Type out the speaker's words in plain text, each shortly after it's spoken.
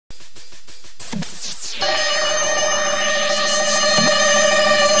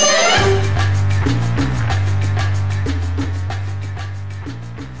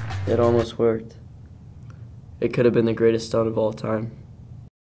It almost worked. It could have been the greatest stunt of all time.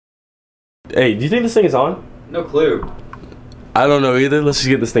 Hey, do you think this thing is on? No clue. I don't know either. Let's just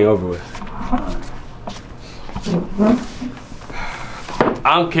get this thing over with.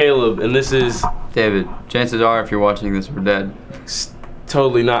 I'm Caleb, and this is... David, chances are if you're watching this, we're dead. It's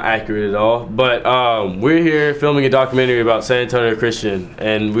totally not accurate at all. But we're here filming a documentary about San Antonio Christian,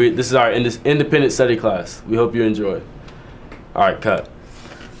 and this is our independent study class. We hope you enjoy. All right, cut.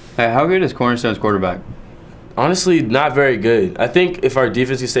 Hey, how good is Cornerstone's quarterback? Honestly, not very good. I think if our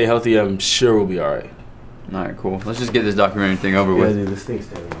defense can stay healthy, I'm sure we'll be all right. All right, cool. Let's just get this documentary thing over with. Yeah, dude, this thing's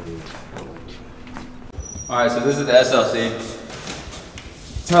terrible, dude. All right, so this is the SLC.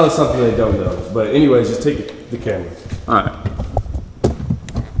 Tell us something they don't know. But anyways, just take the camera. All right.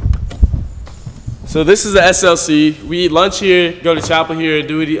 So this is the SLC. We eat lunch here, go to chapel here, and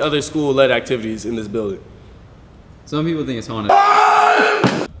do the other school-led activities in this building. Some people think it's haunted.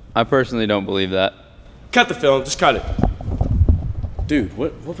 I personally don't believe that. Cut the film, just cut it. Dude,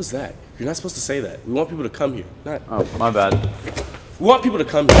 what was that? You're not supposed to say that. We want people to come here. Oh, my bad. We want people to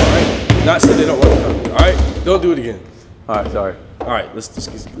come here, all right? Not say they don't want to come here, all right? Don't do it again. All right, sorry. All right, let's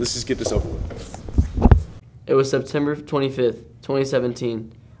just get this over with. It was September 25th,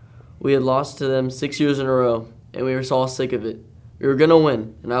 2017. We had lost to them 6 years in a row, and we were all sick of it. We were gonna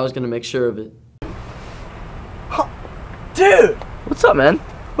win, and I was gonna make sure of it. Dude! What's up, man?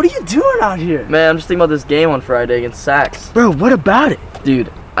 What are you doing out here? Man, I'm just thinking about this game on Friday against Sachs. Bro, what about it?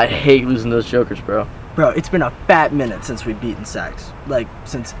 Dude, I hate losing those jokers, bro. Bro, it's been a fat minute since we've beaten Sachs. Like,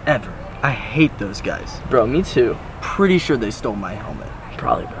 since ever. I hate those guys. Bro, me too. Pretty sure they stole my helmet.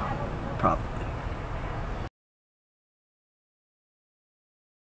 Probably, bro. Probably.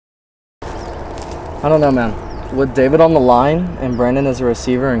 I don't know, man. With David on the line and Brandon as a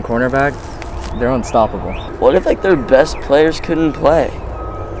receiver and cornerback, they're unstoppable. What if, like, their best players couldn't play?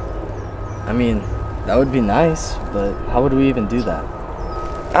 I mean, that would be nice, but how would we even do that?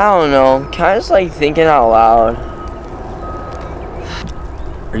 I don't know. Kind of just, like, thinking out loud.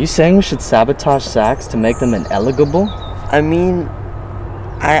 Are you saying we should sabotage Sachs to make them ineligible? I mean,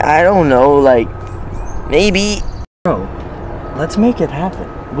 I don't know, like, maybe. Bro, let's make it happen.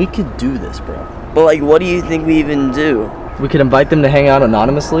 We could do this, bro. But, like, what do you think we even do? We could invite them to hang out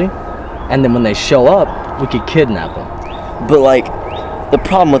anonymously, and then when they show up, we could kidnap them. But, like, the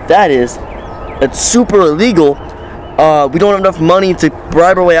problem with that is, it's super illegal. We don't have enough money to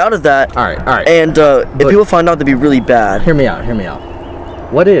bribe our way out of that. All right. And if people find out, that'd be really bad. Hear me out.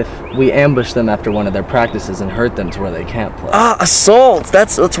 What if we ambush them after one of their practices and hurt them to where they can't play? Assault!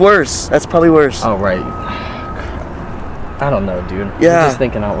 That's worse. That's probably worse. Oh, right. I don't know, dude. Yeah. I'm just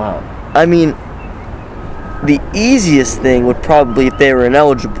thinking out loud. I mean, the easiest thing would probably if they were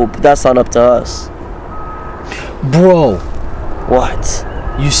ineligible, but that's not up to us. Bro. What?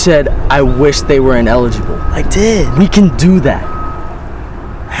 You said, I wish they were ineligible. I did. We can do that.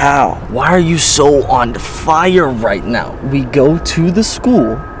 How? Why are you so on fire right now? We go to the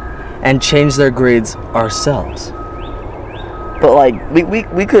school and change their grades ourselves. But, like,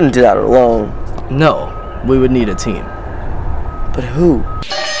 we couldn't do that alone. No, we would need a team. But who?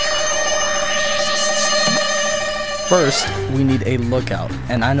 First, we need a lookout,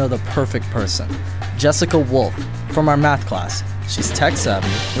 and I know the perfect person. Jessica Wolf, from our math class. She's tech savvy,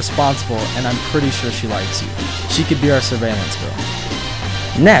 responsible, and I'm pretty sure she likes you. She could be our surveillance girl.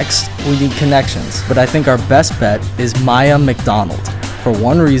 Next, we need connections, but I think our best bet is Maya McDonald, for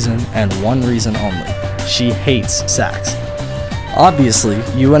one reason and one reason only. She hates Sachs. Obviously,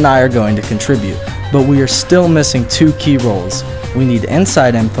 you and I are going to contribute, but we are still missing two key roles. We need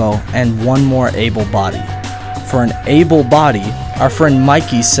inside info and one more able body. For an able body, our friend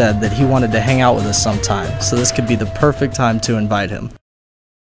Mikey said that he wanted to hang out with us sometime, so this could be the perfect time to invite him.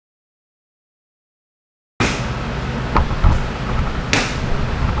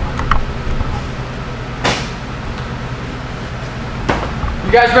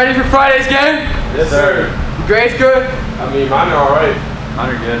 You guys ready for Friday's game? Yes, sir. Your grades good? I mean, mine are all right.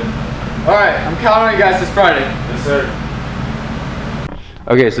 Mine are good. All right, I'm counting on you guys this Friday. Yes, sir.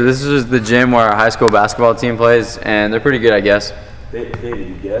 Okay, so this is the gym where our high school basketball team plays, and they're pretty good, I guess. Did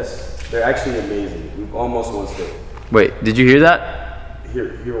you guess? They're actually amazing. We've almost won state. Wait, did you hear that?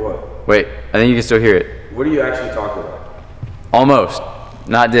 Hear what? Wait, I think you can still hear it. What are you actually talking about? Almost.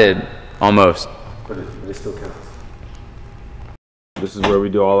 Not did. Almost. But it still counts. This is where we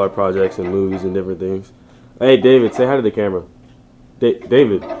do all our projects and movies and different things. Hey, David, say hi to the camera.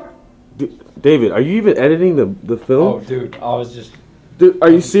 David, are you even editing the film? Oh, dude, I was just... Dude, are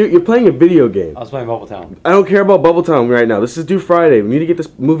you serious? You're playing a video game. I was playing Bubble Town. I don't care about Bubble Town right now. This is due Friday. We need to get this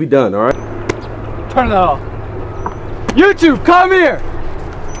movie done, all right? Turn that off. YouTube, come here!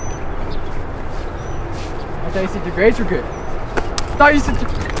 thought you said your grades were good. I thought you said your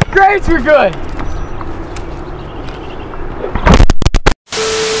grades were good.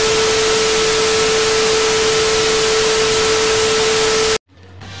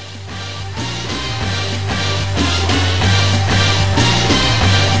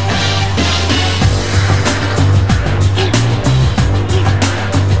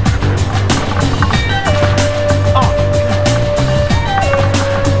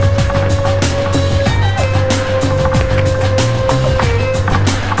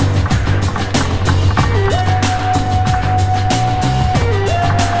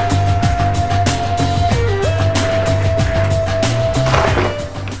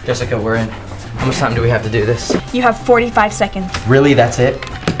 Jessica, we're in. How much time do we have to do this? You have 45 seconds. Really? That's it?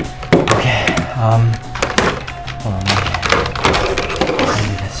 Okay, hold on. Let me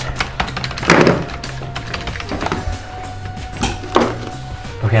do this.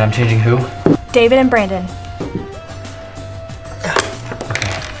 Okay, I'm changing who? David and Brandon.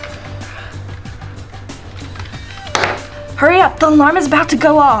 Okay. Hurry up, the alarm is about to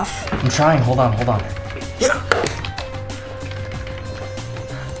go off. I'm trying, hold on.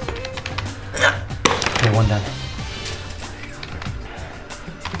 Okay, one done.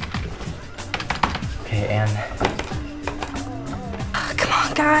 Okay, and... Come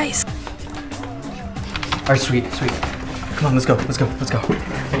on, guys. Alright, sweet. Come on, let's go. Put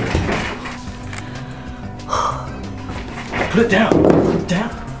it down.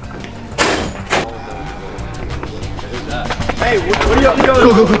 Hey, what are you up to?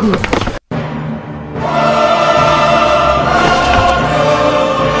 Go.